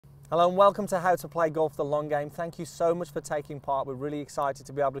Hello and welcome to How to Play Golf the Long Game. Thank you so much for taking part. We're really excited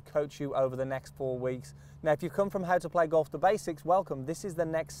to be able to coach you over the next 4 weeks. Now, if you've come from How to Play Golf the Basics, welcome. This is the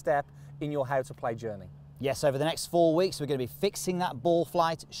next step in your How to Play journey. Yes, over the next 4 weeks, we're going to be fixing that ball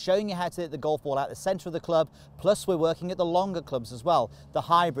flight, showing you how to hit the golf ball out the centre of the club, plus we're working at the longer clubs as well, the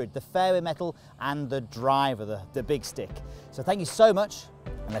hybrid, the fairway metal, and the driver, the big stick. So thank you so much,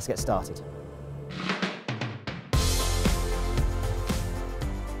 and let's get started.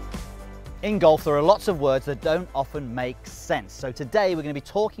 In golf, there are lots of words that don't often make sense. So today we're going to be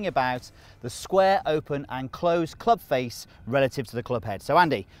talking about the square, open and closed club face relative to the club head. So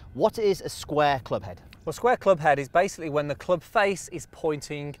Andy, what is a square club head? Well, square club head is basically when the club face is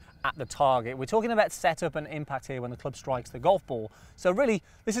pointing at the target. We're talking about setup and impact here when the club strikes the golf ball. So really,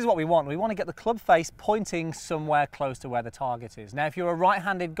 this is what we want. We want to get the club face pointing somewhere close to where the target is. Now, if you're a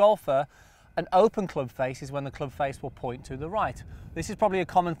right-handed golfer, an open club face is when the club face will point to the right. This is probably a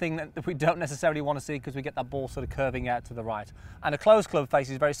common thing that we don't necessarily want to see because we get that ball sort of curving out to the right. And a closed club face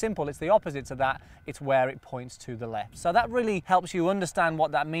is very simple. It's the opposite to that. It's where it points to the left. So that really helps you understand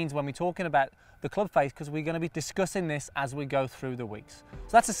what that means when we're talking about the club face, because we're going to be discussing this as we go through the weeks.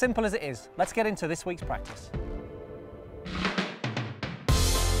 So that's as simple as it is. Let's get into this week's practice.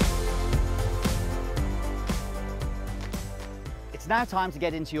 It's now time to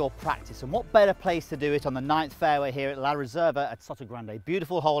get into your practice, and what better place to do it on the 9th fairway here at La Reserva at Soto Grande.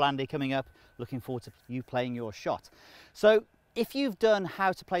 Beautiful hole, Andy, coming up. Looking forward to you playing your shot. So if you've done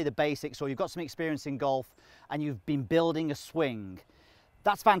how to play the basics, or you've got some experience in golf and you've been building a swing,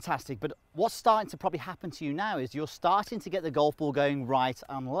 that's fantastic. But what's starting to probably happen to you now is you're starting to get the golf ball going right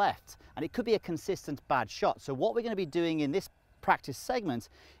and left, and it could be a consistent bad shot. So what we're going to be doing in this practice segment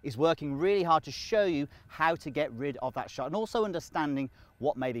is working really hard to show you how to get rid of that shot and also understanding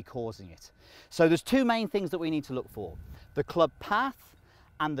what may be causing it. So there's two main things that we need to look for: the club path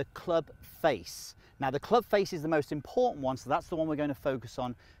and the club face. Now, the club face is the most important one, so that's the one we're going to focus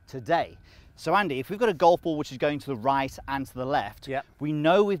on today. So Andy, if we've got a golf ball which is going to the right and to the left, we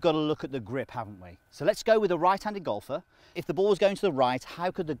know we've got to look at the grip, haven't we? So let's go with a right-handed golfer. If the ball was going to the right,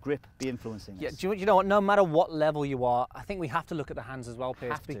 how could the grip be influencing this? Yeah, do you know what? No matter what level you are, I think we have to look at the hands as well,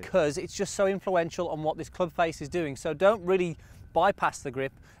 Piers, because it's just so influential on what this club face is doing. So don't really bypass the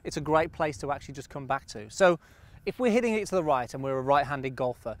grip. It's a great place to actually just come back to. So if we're hitting it to the right and we're a right-handed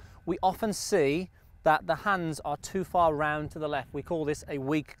golfer, we often see that the hands are too far round to the left. We call this a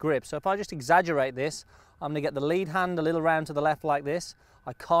weak grip. So if I just exaggerate this, I'm going to get the lead hand a little round to the left like this.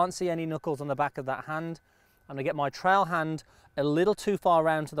 I can't see any knuckles on the back of that hand. I'm going to get my trail hand a little too far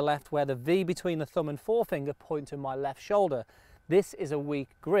round to the left, where the V between the thumb and forefinger point to my left shoulder. This is a weak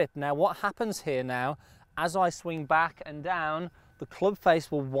grip. Now what happens here now, as I swing back and down, the club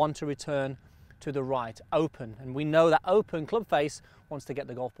face will want to return to the right, open. And we know that open club face wants to get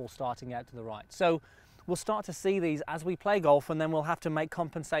the golf ball starting out to the right. So we'll start to see these as we play golf, and then we'll have to make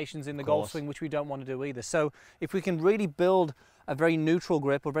compensations in the golf swing, which we don't want to do either. So if we can really build a very neutral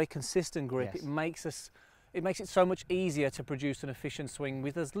grip or very consistent grip, it makes it so much easier to produce an efficient swing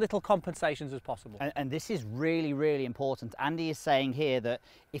with as little compensations as possible. And this is really, really important. Andy is saying here that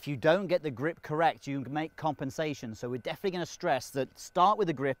if you don't get the grip correct, you make compensations. So we're definitely going to stress that start with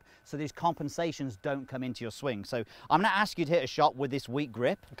the grip so these compensations don't come into your swing. So I'm going to ask you to hit a shot with this weak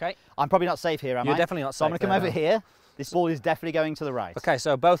grip. Okay. I'm probably not safe here, am I? You're definitely not safe. So I'm going to come over here. This ball is definitely going to the right. Okay,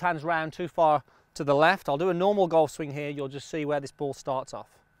 so both hands round too far to the left. I'll do a normal golf swing here. You'll just see where this ball starts off.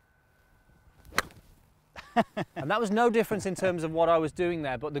 And that was no difference in terms of what I was doing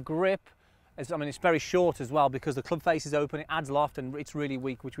there, but the grip is, I mean, it's very short as well because the club face is open, it adds loft, and it's really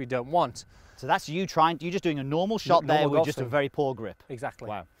weak, which we don't want. So that's you just doing a normal shot there with just a very poor grip. Exactly.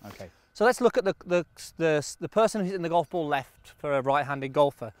 Wow, okay. So let's look at the person who's hitting the golf ball left for a right-handed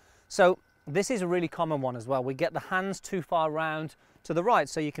golfer. So this is a really common one as well. We get the hands too far round to the right.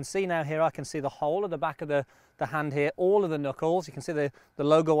 So you can see now here, I can see the hole at the back of the hand here, all of the knuckles. You can see the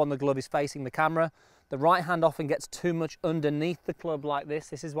logo on the glove is facing the camera. The right hand often gets too much underneath the club like this.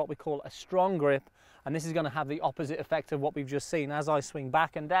 This is what we call a strong grip, and this is going to have the opposite effect of what we've just seen. As I swing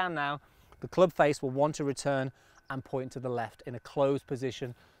back and down now, the club face will want to return and point to the left in a closed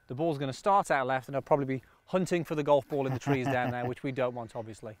position. The ball's going to start out left, and I'll probably be hunting for the golf ball in the trees down there, which we don't want,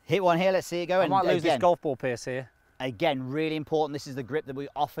 obviously. Hit one here, let's see it go. I might lose this golf ball, Piers, here. Again, really important. This is the grip that we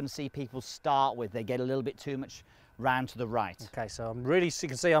often see people start with. They get a little bit too much round to the right. Okay, so I'm really, you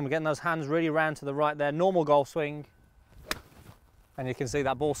can see I'm getting those hands really round to the right there. Normal golf swing. And you can see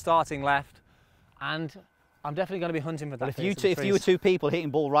that ball starting left. And I'm definitely going to be hunting for that. But if you were two people hitting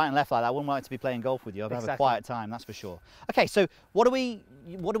ball right and left like that, I wouldn't like to be playing golf with you. I'd have Exactly. a quiet time, that's for sure. Okay, so what do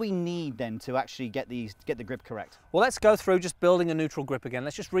we need then to actually get the grip correct? Well, let's go through just building a neutral grip again.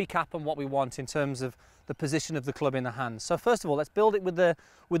 Let's just recap on what we want in terms of the position of the club in the hand. So first of all, let's build it with the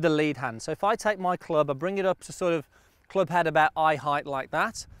lead hand. So if I take my club, I bring it up to sort of club head about eye height like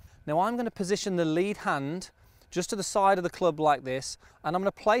that. Now I'm going to position the lead hand just to the side of the club like this, and I'm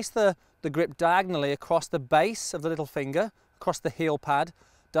going to place the grip diagonally across the base of the little finger, across the heel pad,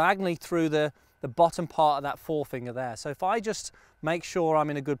 diagonally through the bottom part of that forefinger there. So if I just make sure I'm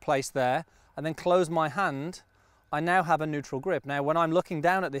in a good place there, and then close my hand, I now have a neutral grip. Now when I'm looking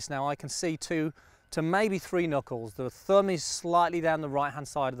down at this now, I can see 2 to maybe 3 knuckles. The thumb is slightly down the right hand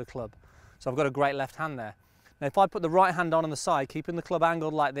side of the club. So I've got a great left hand there. Now if I put the right hand on the side, keeping the club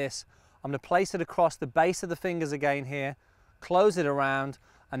angled like this, I'm going to place it across the base of the fingers again here, close it around,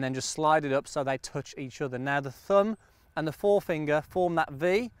 and then just slide it up so they touch each other. Now the thumb and the forefinger form that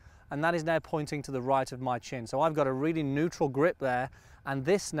V, and that is now pointing to the right of my chin. So I've got a really neutral grip there, and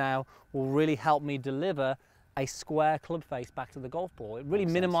this now will really help me deliver a square club face back to the golf ball. It really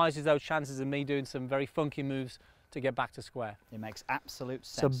minimises those chances of me doing some very funky moves to get back to square. It makes absolute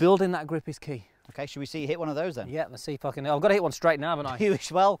sense. So building that grip is key. Okay, should we see you hit one of those then? Yeah, let's see if I can. I've got to hit one straight now, haven't I?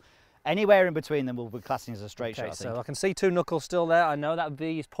 Well, anywhere in between them will be classing as a straight shot, I think. So I can see 2 knuckles still there. I know that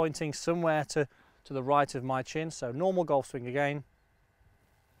V is pointing somewhere to the right of my chin. So normal golf swing again.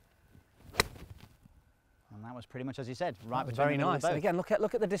 And that was pretty much as you said, right between Very the middle of nice. the boat. And again,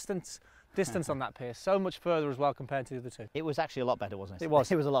 look at the distance on that piece. So much further as well compared to the other two. It was actually a lot better, wasn't it? It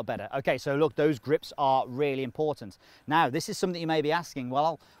was. It was a lot better. Okay, so look, those grips are really important. Now, this is something you may be asking,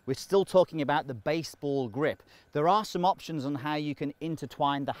 well, we're still talking about the baseball grip. There are some options on how you can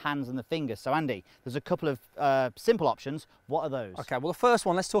intertwine the hands and the fingers. So Andy, there's a couple of simple options. What are those? Okay, well the first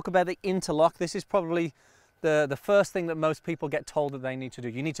one, let's talk about the interlock. This is probably the first thing that most people get told that they need to do.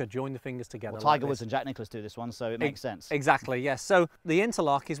 You need to join the fingers together. Well, Tiger Woods and Jack Nicklaus do this one, so it makes sense. Exactly, yes. So the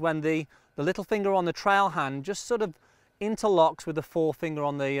interlock is when the little finger on the trail hand just sort of interlocks with the forefinger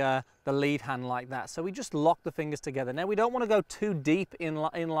on the lead hand like that. So we just lock the fingers together. Now we don't want to go too deep in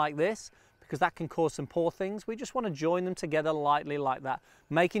like this, because that can cause some poor things. We just want to join them together lightly like that,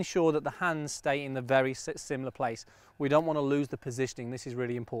 making sure that the hands stay in the very similar place. We don't want to lose the positioning. This is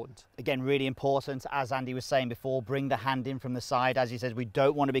really important. Again, really important, as Andy was saying before, bring the hand in from the side. As he says, we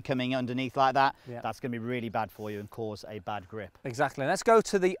don't want to be coming underneath like that. Yeah. That's going to be really bad for you and cause a bad grip. Exactly. Let's go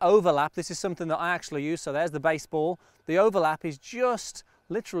to the overlap. This is something that I actually use. So there's the baseball. The overlap is just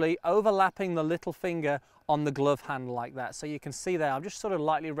literally overlapping the little finger on the glove hand like that. So you can see there, I'm just sort of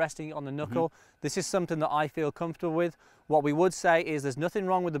lightly resting it on the knuckle. This is something that I feel comfortable with. What we would say is there's nothing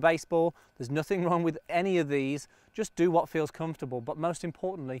wrong with the baseball. There's nothing wrong with any of these. Just do what feels comfortable. But most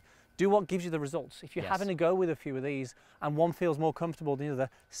importantly, do what gives you the results. If you're having to go with a few of these and one feels more comfortable than the other,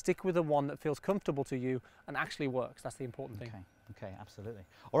 stick with the one that feels comfortable to you and actually works. That's the important thing. Okay, absolutely.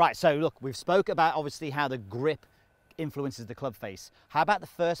 All right, so look, we've spoke about obviously how the grip influences the club face. How about the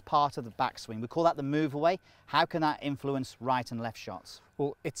first part of the backswing? We call that the move away. How can that influence right and left shots?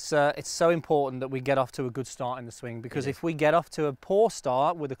 Well, it's so important that we get off to a good start in the swing, because if we get off to a poor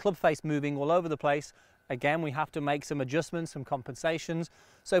start with the club face moving all over the place, again, we have to make some adjustments, some compensations.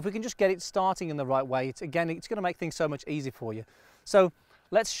 So if we can just get it starting in the right way, it's going to make things so much easier for you. So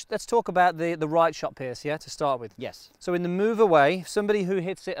let's talk about the right shot, Pierce, yeah, to start with. Yes. So in the move away, somebody who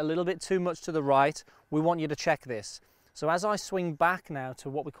hits it a little bit too much to the right, we want you to check this. So as I swing back now to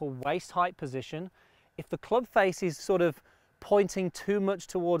what we call waist height position, if the club face is sort of pointing too much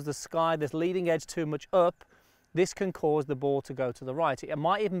towards the sky, this leading edge too much up, this can cause the ball to go to the right. It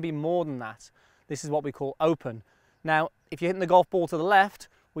might even be more than that. This is what we call open. Now, if you're hitting the golf ball to the left,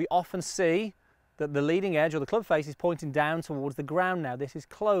 we often see that the leading edge or the club face is pointing down towards the ground now. This is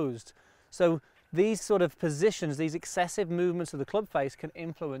closed. So these sort of positions, these excessive movements of the club face can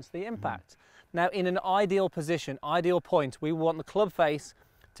influence the impact. Now, in an ideal position, ideal point, we want the club face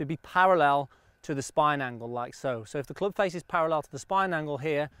to be parallel to the spine angle like so. So if the club face is parallel to the spine angle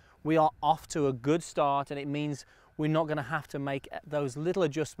here, we are off to a good start, and it means we're not going to have to make those little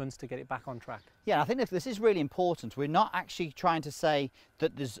adjustments to get it back on track. Yeah, I think this is really important. We're not actually trying to say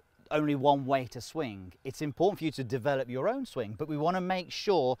that there's only one way to swing. It's important for you to develop your own swing, but we want to make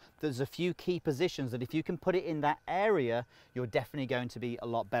sure there's a few key positions that if you can put it in that area, you're definitely going to be a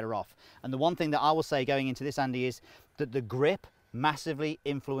lot better off. And the one thing that I will say going into this, Andy, is that the grip massively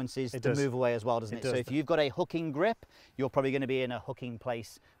influences the move away as well, doesn't it? So if you've got a hooking grip, you're probably going to be in a hooking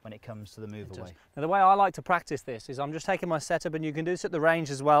place when it comes to the move away. Now the way I like to practice this is I'm just taking my setup, and you can do this at the range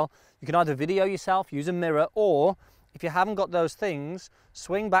as well. You can either video yourself, use a mirror, or if you haven't got those things,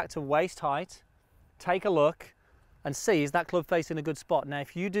 swing back to waist height, take a look and see, is that club face in a good spot? Now,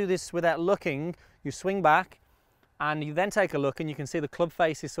 if you do this without looking, you swing back and you then take a look and you can see the club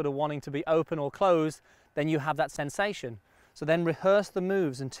face is sort of wanting to be open or closed, then you have that sensation. So then rehearse the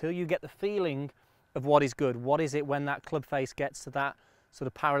moves until you get the feeling of what is good. What is it when that club face gets to that sort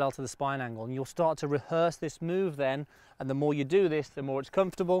of parallel to the spine angle? And you'll start to rehearse this move then, and the more you do this, the more it's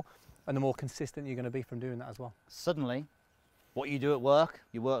comfortable and the more consistent you're going to be from doing that as well. Suddenly, what you do at work,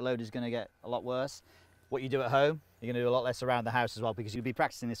 your workload is going to get a lot worse. What you do at home, you're going to do a lot less around the house as well, because you'll be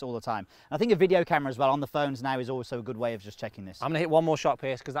practicing this all the time. And I think a video camera as well on the phones now is also a good way of just checking this. I'm going to hit one more shot,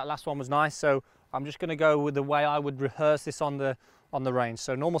 Pierce, because that last one was nice. So I'm just going to go with the way I would rehearse this on the range.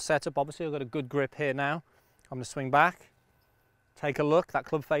 So normal setup, obviously I've got a good grip here now. I'm going to swing back, take a look. That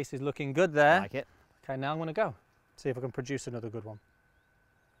club face is looking good there. I like it. Okay, now I'm going to go. See if I can produce another good one.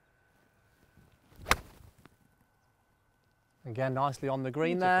 Again, nicely on the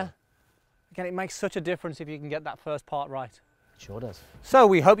green there. Again, it makes such a difference if you can get that first part right. It sure does. So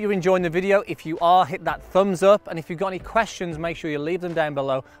we hope you're enjoying the video. If you are, hit that thumbs up. And if you've got any questions, make sure you leave them down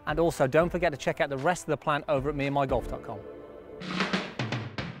below. And also don't forget to check out the rest of the plan over at meandmygolf.com.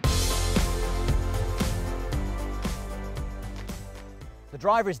 The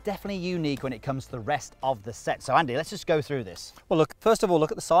driver is definitely unique when it comes to the rest of the set. So Andy, let's just go through this. Well, look, first of all,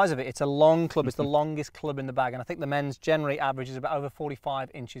 look at the size of it. It's a long club. It's the longest club in the bag. And I think the men's generally averages about over 45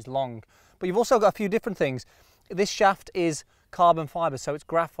 inches long. But you've also got a few different things. This shaft is carbon fiber, so it's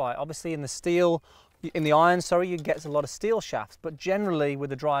graphite. Obviously in the steel, in the iron, sorry, you get a lot of steel shafts. But generally with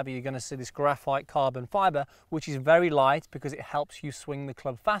the driver, you're going to see this graphite carbon fiber, which is very light because it helps you swing the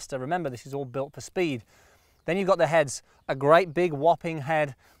club faster. Remember, this is all built for speed. Then you've got the heads, a great big whopping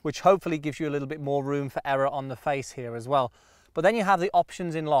head, which hopefully gives you a little bit more room for error on the face here as well. But then you have the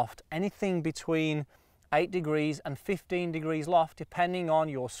options in loft, anything between 8 degrees and 15 degrees loft, depending on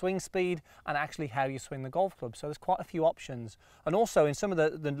your swing speed and actually how you swing the golf club. So there's quite a few options. And also in some of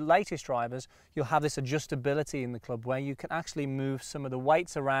the latest drivers, you'll have this adjustability in the club where you can actually move some of the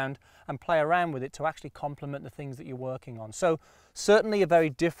weights around and play around with it to actually complement the things that you're working on. So certainly a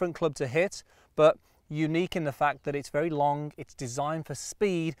very different club to hit, but unique in the fact that it's very long, it's designed for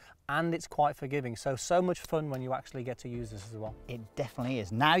speed, and it's quite forgiving. So much fun when you actually get to use this as well. It definitely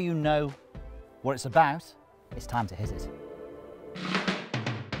is. Now you know what it's about, it's time to hit it.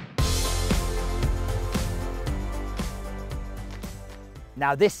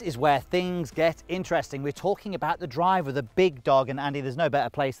 Now this is where things get interesting. We're talking about the driver, the big dog, and Andy, there's no better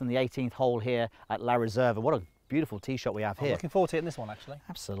place than the 18th hole here at La Reserva. What a beautiful tee shot we have here. I'm looking forward to hitting this one, actually.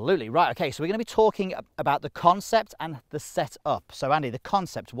 Absolutely. Right, okay, so we're going to be talking about the concept and the setup. So Andy, the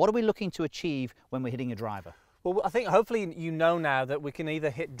concept, what are we looking to achieve when we're hitting a driver? Well, I think hopefully you know now that we can either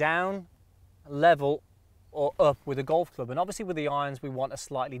hit down, level, or up with a golf club. And obviously with the irons, we want a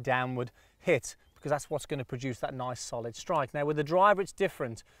slightly downward hit because that's what's going to produce that nice solid strike. Now with the driver, it's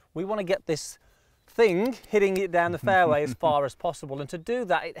different. We want to get this thing hitting it down the fairway as far as possible. And to do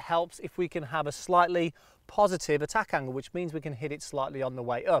that, it helps if we can have a slightly positive attack angle, which means we can hit it slightly on the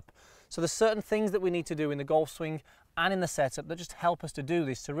way up. So there's certain things that we need to do in the golf swing and in the setup that just help us to do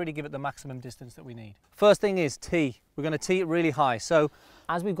this, to really give it the maximum distance that we need. First thing is tee. We're going to tee it really high. So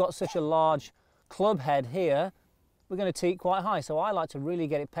as we've got such a large club head here, we're going to tee it quite high. So I like to really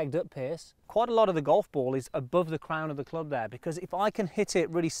get it pegged up, Pierce. Quite a lot of the golf ball is above the crown of the club there, because if I can hit it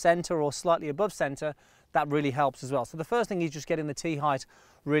really center or slightly above center, that really helps as well. So the first thing is just getting the tee height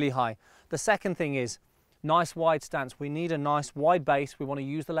really high. The second thing is nice wide stance. We need a nice wide base. We want to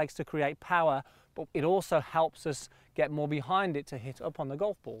use the legs to create power, but it also helps us get more behind it to hit up on the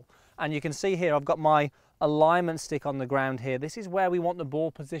golf ball. And you can see here, I've got my alignment stick on the ground here. This is where we want the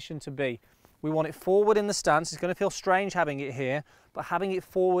ball position to be. We want it forward in the stance. It's going to feel strange having it here, but having it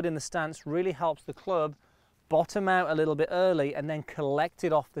forward in the stance really helps the club bottom out a little bit early and then collect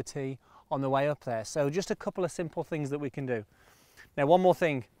it off the tee on the way up there. So just a couple of simple things that we can do. Now one more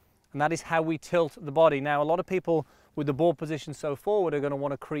thing, and that is how we tilt the body. Now a lot of people with the ball position so forward are going to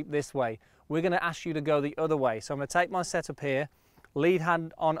want to creep this way. We're going to ask you to go the other way. So I'm going to take my setup here, lead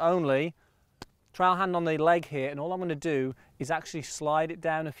hand on only, trail hand on the leg here, and all I'm going to do is actually slide it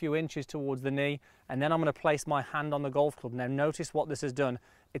down a few inches towards the knee, and then I'm going to place my hand on the golf club. Now notice what this has done.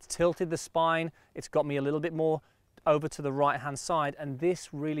 It's tilted the spine, it's got me a little bit more over to the right hand side, and this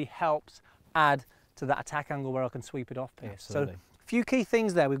really helps add to that attack angle where I can sweep it off, Pierce. Absolutely. So a few key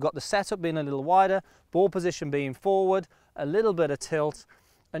things there. We've got the setup being a little wider, ball position being forward, a little bit of tilt,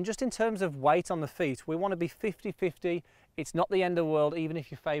 and just in terms of weight on the feet, we want to be 50-50 It's not the end of the world, even if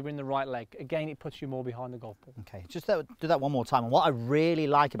you're favouring the right leg. Again, it puts you more behind the golf ball. Okay, just do that one more time. And what I really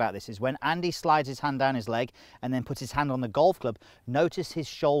like about this is when Andy slides his hand down his leg and then puts his hand on the golf club, notice his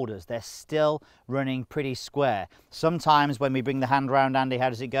shoulders. They're still running pretty square. Sometimes when we bring the hand round, Andy, how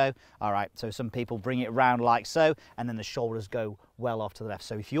does it go? All right, so some people bring it round like so, and then the shoulders go well off to the left.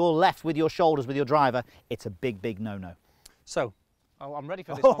 So if you're left with your shoulders with your driver, it's a big, big no-no. So, I'm ready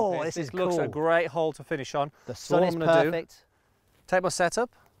for this one. This looks cool. a great hole to finish on. The sun is perfect. Take my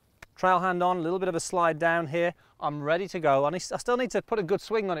setup, trail hand on, a little bit of a slide down here. I'm ready to go. I still need to put a good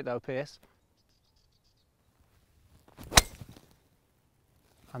swing on it though, Pierce.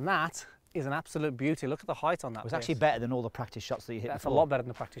 And that is an absolute beauty. Look at the height on that. It was actually better than all the practice shots that you hit That's before. a lot better than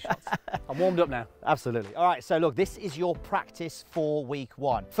the practice shots. I'm warmed up now. Absolutely. All right, so look, this is your practice for week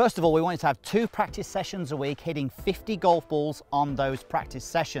 1. First of all, we want you to have 2 practice sessions a week, hitting 50 golf balls on those practice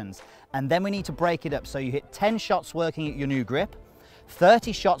sessions. And then we need to break it up. So you hit 10 shots working at your new grip,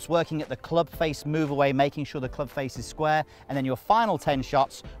 30 shots working at the club face move away, making sure the club face is square, and then your final 10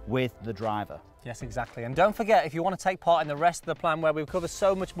 shots with the driver. Yes, exactly. And don't forget, if you want to take part in the rest of the plan where we cover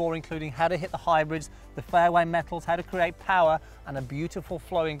so much more, including how to hit the hybrids, the fairway metals, how to create power, and a beautiful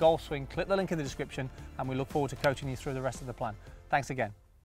flowing golf swing, click the link in the description, and we look forward to coaching you through the rest of the plan. Thanks again.